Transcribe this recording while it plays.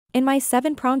In my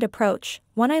 7-pronged approach,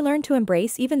 1. I learn to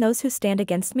embrace even those who stand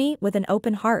against me with an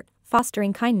open heart,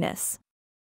 fostering kindness.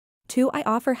 2. I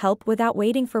offer help without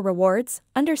waiting for rewards,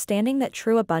 understanding that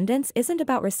true abundance isn't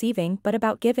about receiving but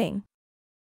about giving.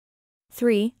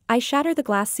 3. I shatter the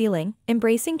glass ceiling,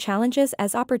 embracing challenges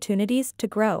as opportunities to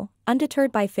grow,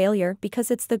 undeterred by failure because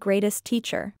it's the greatest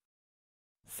teacher.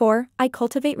 4. I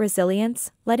cultivate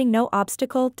resilience, letting no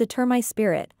obstacle deter my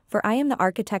spirit, for I am the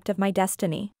architect of my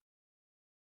destiny.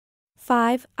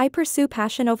 5. I pursue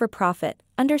passion over profit,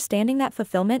 understanding that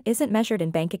fulfillment isn't measured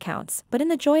in bank accounts but in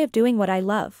the joy of doing what I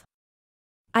love.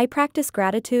 I practice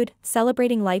gratitude,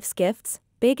 celebrating life's gifts,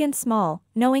 big and small,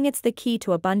 knowing it's the key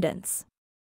to abundance.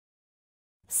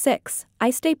 6. I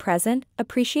stay present,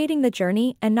 appreciating the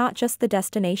journey and not just the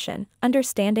destination,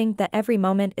 understanding that every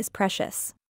moment is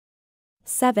precious.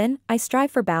 7. I strive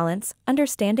for balance,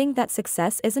 understanding that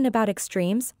success isn't about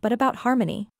extremes but about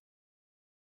harmony.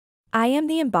 I am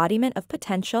the embodiment of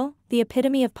potential, the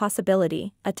epitome of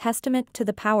possibility, a testament to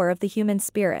the power of the human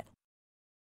spirit.